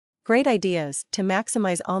Great ideas to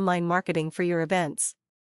maximize online marketing for your events.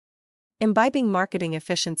 Imbibing marketing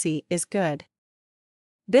efficiency is good.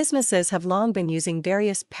 Businesses have long been using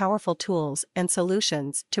various powerful tools and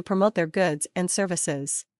solutions to promote their goods and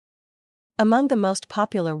services. Among the most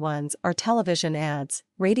popular ones are television ads,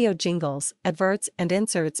 radio jingles, adverts and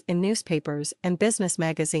inserts in newspapers and business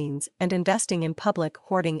magazines, and investing in public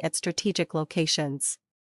hoarding at strategic locations.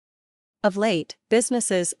 Of late,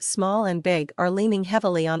 businesses, small and big, are leaning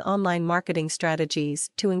heavily on online marketing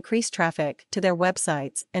strategies to increase traffic to their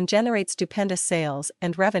websites and generate stupendous sales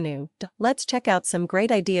and revenue. Let's check out some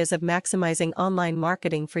great ideas of maximizing online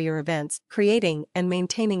marketing for your events. Creating and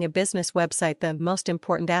maintaining a business website. The most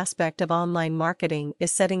important aspect of online marketing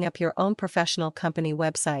is setting up your own professional company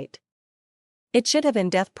website. It should have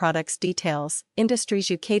in-depth products details,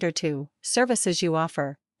 industries you cater to, services you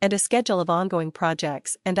offer, and a schedule of ongoing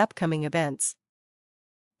projects and upcoming events.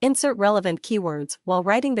 Insert relevant keywords while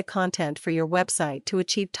writing the content for your website to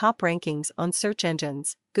achieve top rankings on search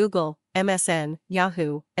engines, Google, MSN,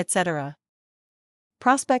 Yahoo, etc.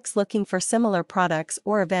 Prospects looking for similar products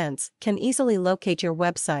or events can easily locate your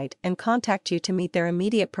website and contact you to meet their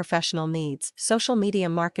immediate professional needs. Social media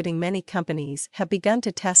marketing. Many companies have begun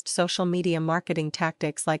to test social media marketing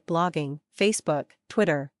tactics like blogging, Facebook,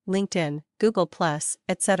 Twitter, LinkedIn, Google+,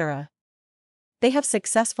 etc. They have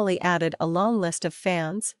successfully added a long list of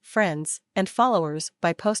fans, friends, and followers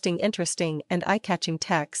by posting interesting and eye-catching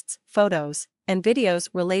texts, photos, and videos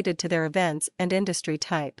related to their events and industry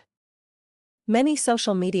type. Many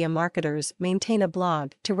social media marketers maintain a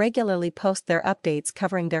blog to regularly post their updates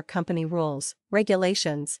covering their company rules,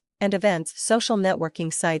 regulations, and events. Social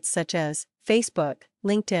networking sites such as Facebook,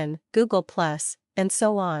 LinkedIn, Google+, and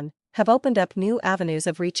so on have opened up new avenues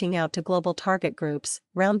of reaching out to global target groups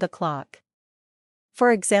round the clock.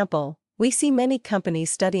 For example, we see many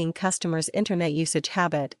companies studying customers' internet usage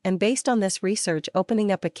habit and, based on this research,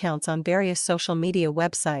 opening up accounts on various social media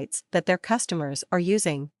websites that their customers are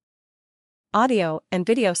using. Audio and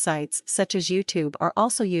video sites such as YouTube are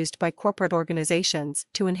also used by corporate organizations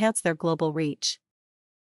to enhance their global reach.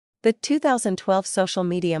 The 2012 Social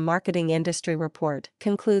Media Marketing Industry Report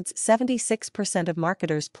concludes 76% of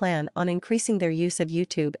marketers plan on increasing their use of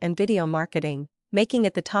YouTube and video marketing, making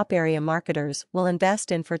it the top area marketers will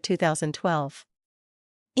invest in for 2012.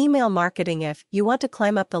 Email marketing. If you want to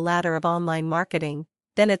climb up the ladder of online marketing,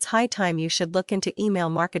 then it's high time you should look into email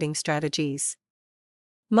marketing strategies.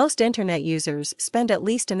 Most internet users spend at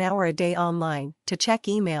least an hour a day online to check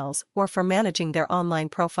emails or for managing their online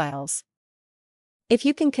profiles. If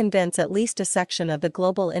you can convince at least a section of the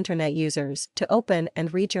global internet users to open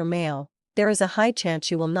and read your mail, there is a high chance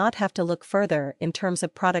you will not have to look further in terms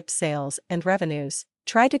of product sales and revenues.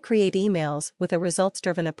 Try to create emails with a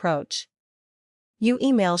results-driven approach. Your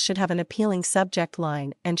emails should have an appealing subject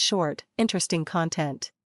line and short, interesting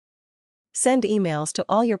content. Send emails to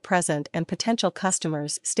all your present and potential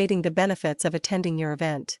customers stating the benefits of attending your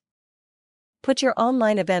event. Put your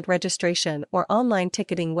online event registration or online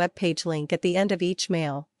ticketing webpage link at the end of each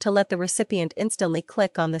mail to let the recipient instantly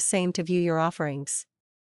click on the same to view your offerings.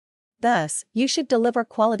 Thus, you should deliver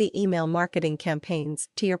quality email marketing campaigns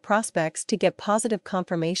to your prospects to get positive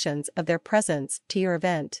confirmations of their presence to your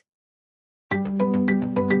event.